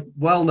McCurgo,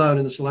 well known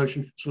in the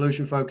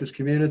solution focused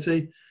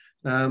community,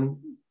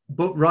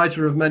 book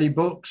writer of many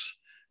books,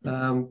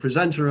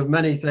 presenter of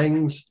many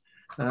things,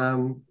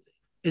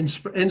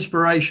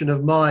 inspiration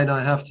of mine,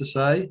 I have to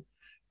say,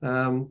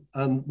 and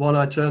one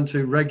I turn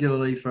to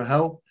regularly for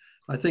help.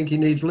 I think he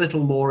needs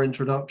little more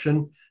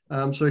introduction.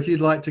 So if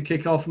you'd like to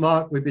kick off,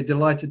 Mark, we'd be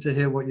delighted to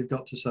hear what you've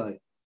got to say.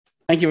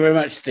 Thank you very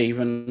much, Steve,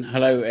 and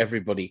hello,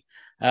 everybody.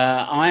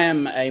 I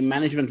am a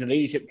management and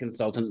leadership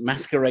consultant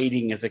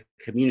masquerading as a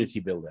community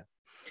builder,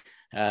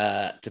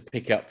 to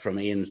pick up from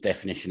Ian's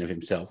definition of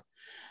himself.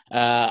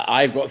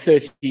 I've got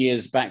 30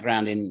 years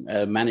background in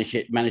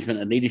management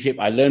and leadership.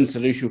 I learned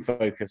solution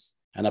focus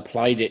and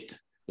applied it,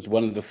 was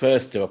one of the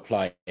first to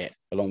apply it,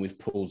 along with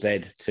Paul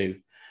Zed, to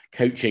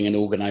coaching and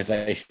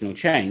organizational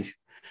change,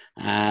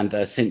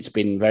 and since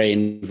been very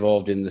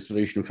involved in the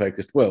solution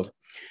focused world.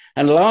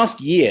 And last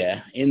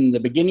year, in the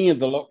beginning of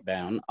the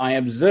lockdown, I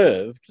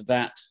observed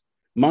that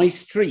my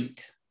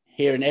street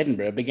here in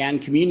Edinburgh began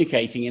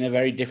communicating in a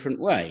very different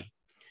way.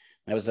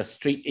 There was a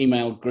street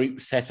email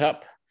group set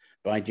up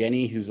by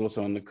Jenny, who's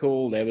also on the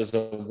call. There was a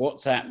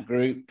WhatsApp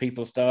group.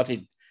 People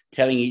started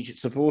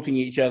supporting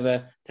each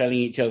other, telling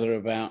each other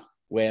about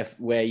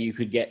where you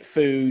could get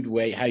food,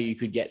 how you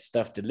could get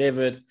stuff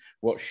delivered,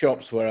 what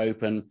shops were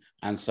open,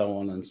 and so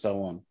on and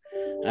so on.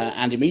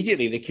 And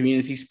immediately the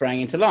community sprang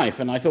into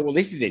life. And I thought, well,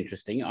 this is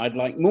interesting. I'd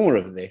like more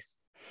of this.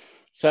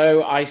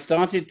 So I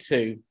started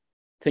to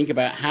think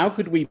about how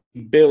could we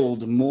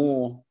build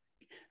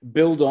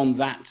on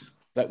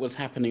that was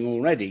happening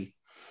already.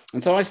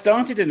 And so I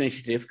started an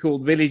initiative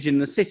called Village in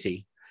the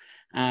City.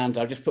 And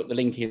I'll just put the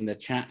link in the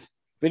chat.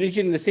 Village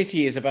in the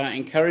City is about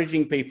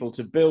encouraging people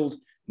to build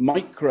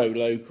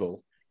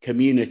micro-local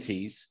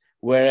communities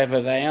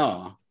wherever they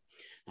are.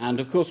 And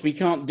of course, we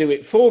can't do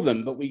it for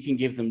them, but we can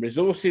give them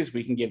resources,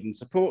 we can give them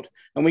support,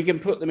 and we can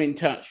put them in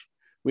touch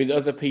with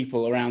other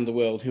people around the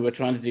world who are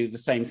trying to do the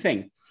same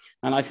thing.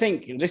 And I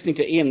think, listening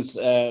to Ian's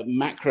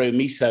macro,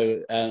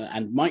 meso,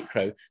 and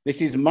micro, this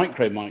is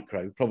micro,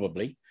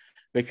 probably,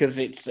 because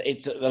it's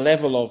at the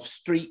level of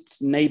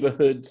streets,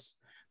 neighborhoods.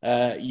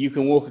 You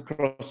can walk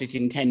across it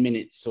in 10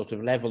 minutes, sort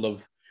of level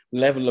of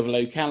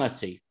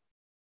locality.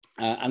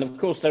 And of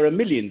course, there are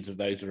millions of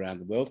those around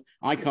the world.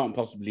 I can't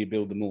possibly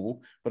build them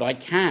all, but I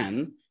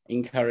can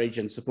encourage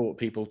and support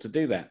people to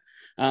do that.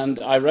 And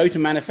I wrote a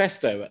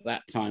manifesto at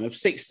that time of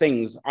 6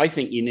 things I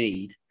think you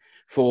need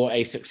for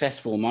a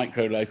successful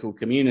micro-local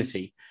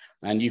community.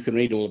 And you can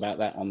read all about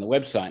that on the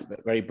website,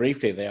 but very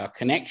briefly, they are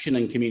connection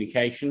and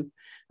communication.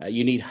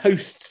 You need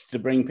hosts to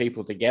bring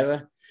people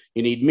together.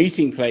 You need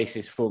meeting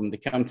places for them to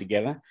come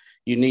together.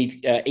 You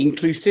need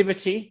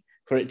inclusivity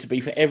for it to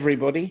be for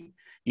everybody.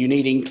 You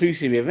need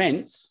inclusive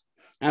events.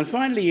 And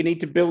finally, you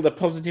need to build a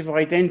positive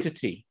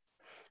identity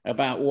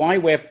about why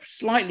we're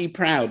slightly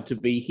proud to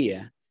be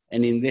here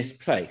and in this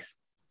place.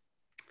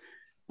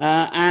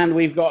 And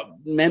we've got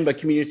member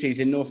communities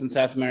in North and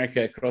South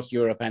America, across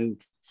Europe,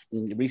 and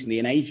recently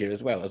in Asia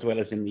as well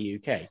as in the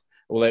UK,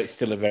 although it's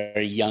still a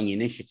very young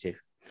initiative.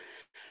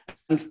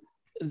 And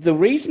the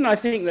reason I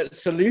think that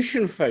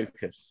solution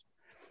focus,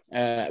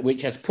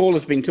 which, as Paul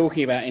has been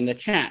talking about in the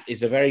chat,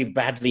 is a very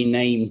badly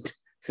named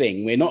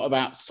thing. We're not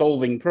about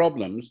solving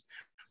problems.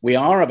 We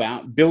are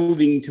about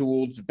building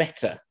towards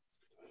better.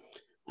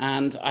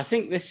 And I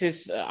think this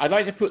is, I'd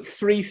like to put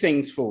 3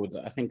 things forward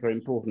that I think are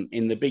important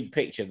in the big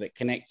picture that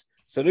connect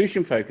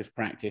solution-focused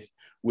practice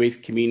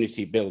with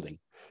community building.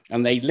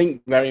 And they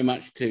link very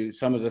much to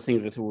some of the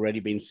things that have already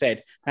been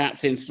said,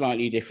 perhaps in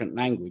slightly different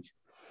language.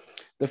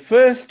 The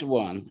first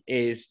one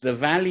is the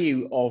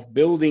value of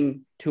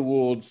building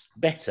towards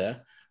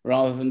better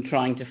rather than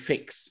trying to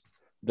fix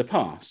the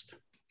past.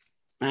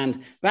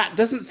 And that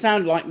doesn't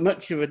sound like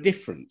much of a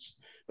difference,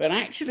 but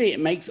actually it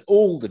makes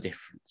all the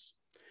difference.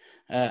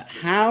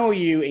 How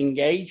you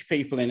engage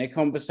people in a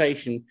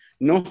conversation,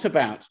 not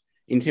about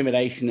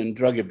intimidation and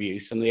drug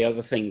abuse and the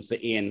other things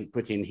that Ian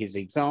put in his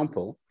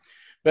example,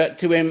 but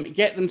to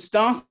get them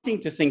starting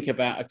to think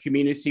about a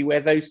community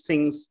where those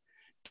things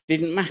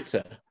didn't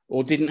matter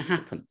or didn't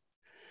happen.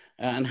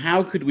 And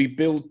how could we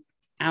build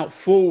out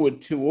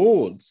forward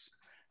towards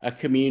a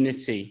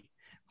community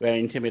where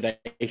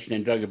intimidation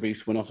and drug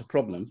abuse were not a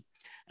problem,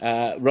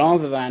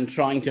 rather than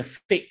trying to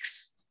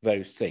fix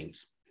those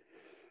things.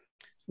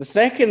 The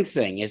second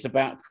thing is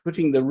about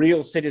putting the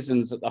real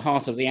citizens at the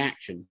heart of the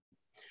action.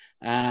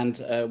 And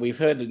we've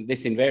heard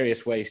this in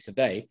various ways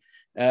today,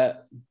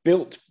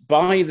 built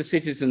by the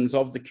citizens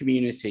of the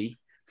community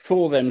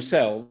for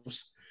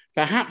themselves,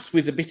 perhaps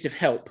with a bit of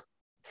help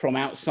from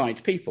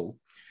outside people.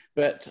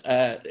 But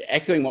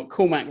echoing what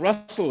Cormac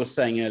Russell was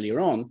saying earlier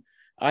on,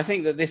 I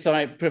think that this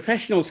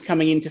professionals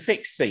coming in to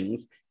fix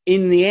things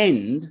in the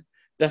end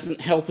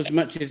doesn't help as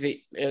much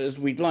as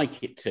we'd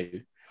like it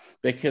to,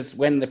 because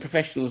when the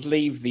professionals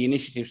leave, the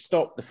initiatives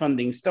stop, the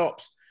funding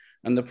stops,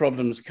 and the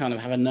problems kind of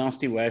have a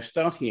nasty way of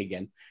starting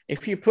again.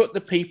 If you put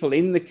the people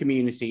in the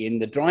community in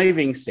the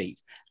driving seat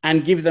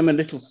and give them a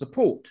little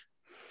support,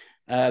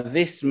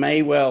 this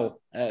will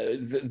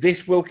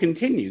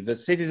continue. The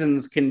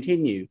citizens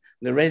continue,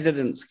 the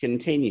residents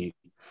continue.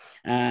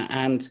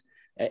 And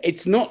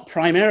it's not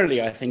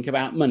primarily, I think,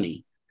 about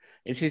money.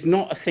 It is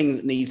not a thing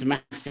that needs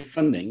massive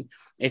funding.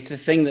 It's a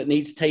thing that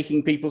needs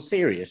taking people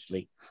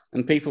seriously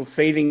and people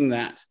feeling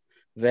that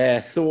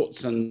their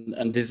thoughts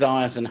and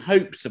desires and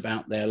hopes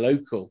about their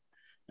local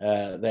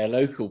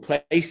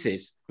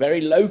places,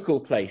 very local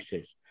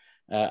places,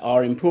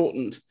 are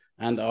important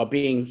and are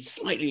being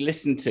slightly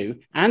listened to.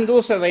 And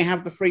also they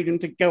have the freedom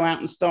to go out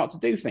and start to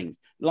do things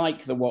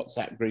like the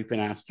WhatsApp group in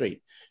our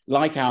street,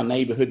 like our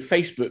neighborhood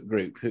Facebook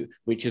group,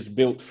 which has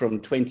built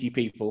from 20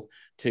 people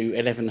to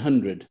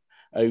 1,100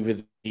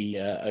 over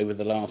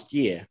the last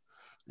year.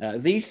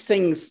 These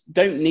things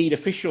don't need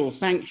official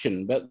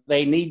sanction, but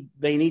they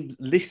need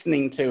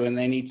listening to, and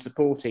they need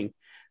supporting,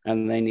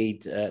 and they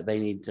need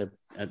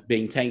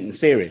being taken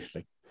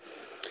seriously.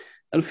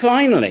 And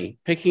finally,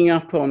 picking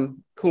up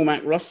on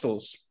Cormac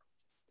Russell's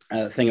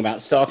thing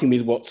about starting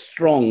with what's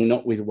strong,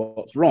 not with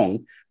what's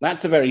wrong,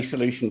 that's a very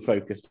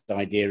solution-focused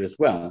idea as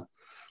well.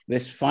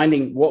 This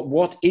finding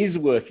what is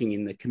working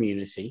in the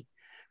community,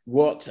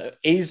 what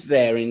is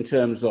there in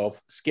terms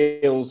of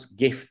skills,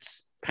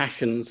 gifts,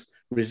 passions,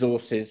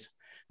 resources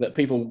that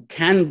people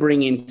can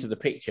bring into the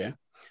picture,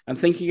 and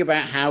thinking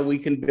about how we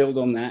can build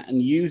on that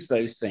and use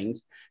those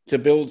things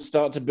to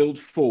start to build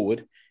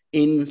forward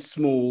in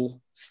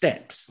small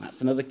steps.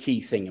 That's another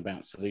key thing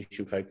about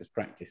solution-focused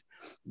practice.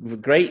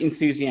 With great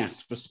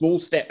enthusiasts for small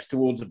steps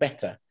towards a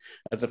better,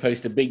 as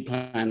opposed to big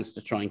plans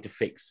to trying to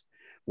fix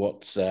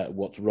what's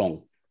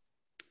wrong.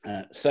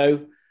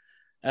 And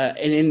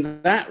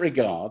in that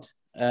regard,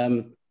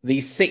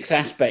 these 6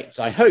 aspects,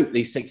 I hope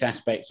these 6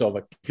 aspects of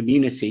a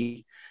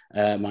community,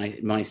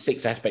 my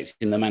 6 aspects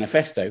in the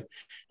manifesto,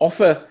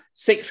 offer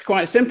 6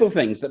 quite simple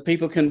things that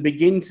people can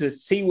begin to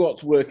see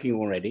what's working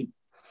already,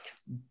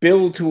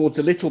 build towards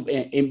a little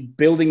bit, in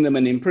building them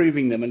and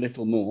improving them a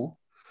little more.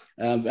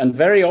 And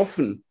very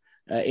often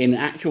in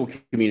actual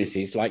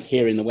communities, like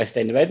here in the West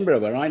End of Edinburgh,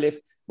 where I live,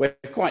 we're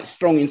quite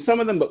strong in some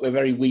of them, but we're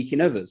very weak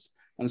in others.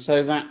 And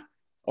so that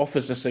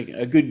offers us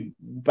a good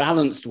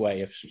balanced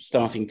way of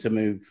starting to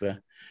move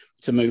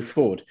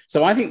forward.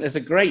 So I think there's a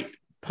great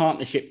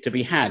partnership to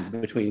be had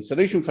between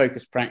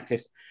solution-focused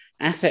practice,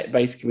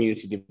 asset-based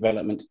community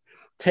development,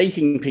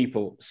 taking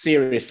people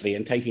seriously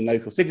and taking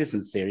local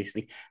citizens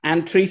seriously,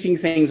 and treating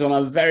things on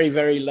a very,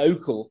 very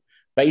local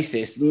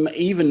basis,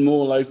 even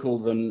more local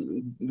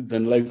than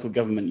local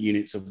government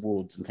units of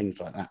wards and things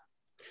like that.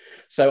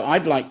 So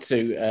I'd like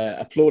to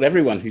applaud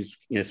everyone who's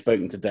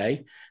spoken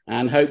today,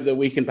 and hope that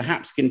we can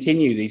perhaps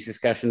continue these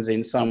discussions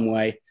in some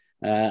way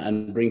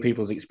and bring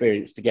people's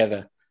experience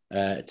together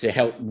to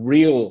help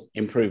real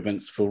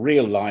improvements for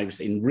real lives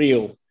in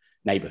real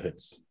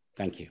neighbourhoods.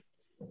 Thank you.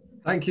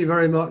 Thank you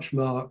very much,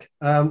 Mark.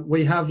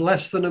 We have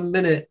less than a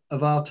minute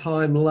of our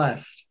time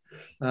left,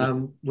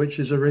 which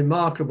is a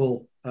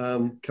remarkable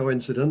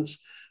coincidence.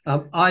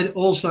 I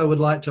also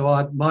would like to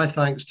add my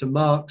thanks to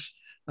Mark's,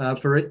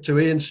 to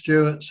Ian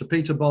Stewart, Sir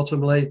Peter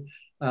Bottomley,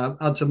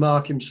 and to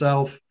Mark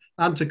himself,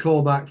 and to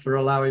Cormac for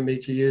allowing me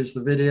to use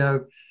the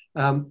video.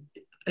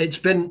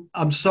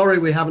 I'm sorry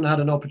we haven't had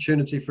an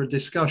opportunity for a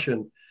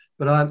discussion,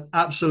 but I'm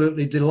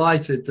absolutely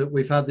delighted that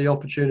we've had the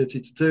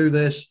opportunity to do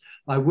this.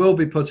 I will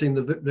be putting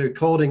the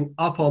recording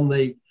up on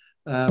the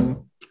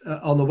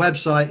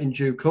website in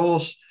due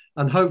course,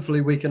 and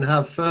hopefully we can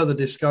have further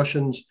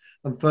discussions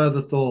and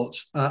further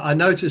thoughts. I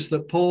noticed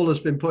that Paul has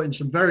been putting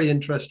some very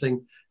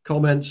interesting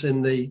comments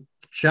in the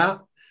chat,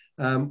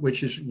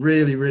 which is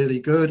really, really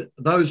good.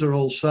 Those are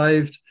all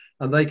saved,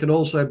 and they can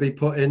also be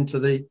put into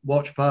the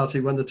watch party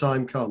when the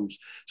time comes.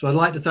 So I'd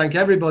like to thank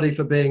everybody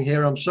for being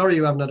here. I'm sorry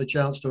you haven't had a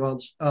chance to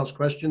ask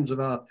questions of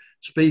our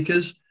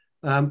speakers,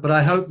 but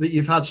I hope that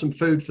you've had some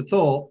food for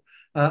thought,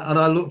 and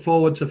I look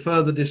forward to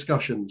further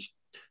discussions.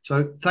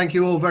 So thank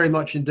you all very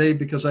much indeed,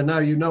 because I know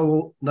you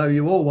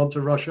all want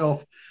to rush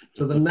off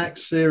to the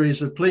next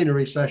series of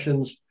plenary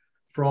sessions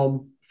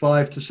from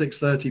 5 to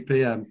 6:30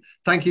 p.m.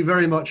 Thank you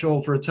very much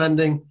all for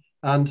attending,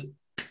 and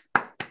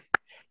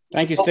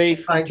thank you,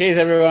 Steve. Thanks. Cheers,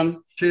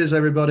 everyone. Cheers,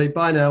 everybody.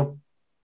 Bye now.